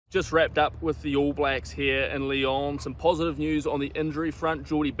Just wrapped up with the All Blacks here in Lyon. Some positive news on the injury front.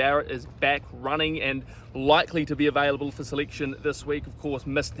 Jordie Barrett is back running and likely to be available for selection this week. Of course,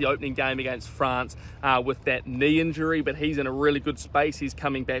 missed the opening game against France with that knee injury, but he's in a really good space. He's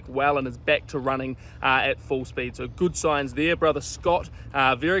coming back well and is back to running at full speed. So good signs there. Brother Scott,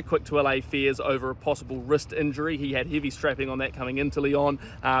 very quick to allay fears over a possible wrist injury. He had heavy strapping on that coming into Lyon,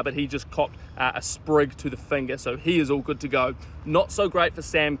 but he just copped a sprig to the finger, so he is all good to go. Not so great for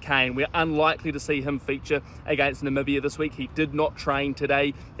Sam Cane. We're unlikely to see him feature against Namibia this week. He did not train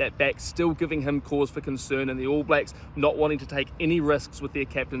today. That back still giving him cause for concern, and the All Blacks not wanting to take any risks with their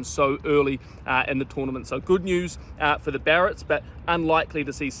captain so early in the tournament. So good news for the Barretts, but unlikely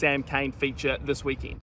to see Sam Cane feature this weekend.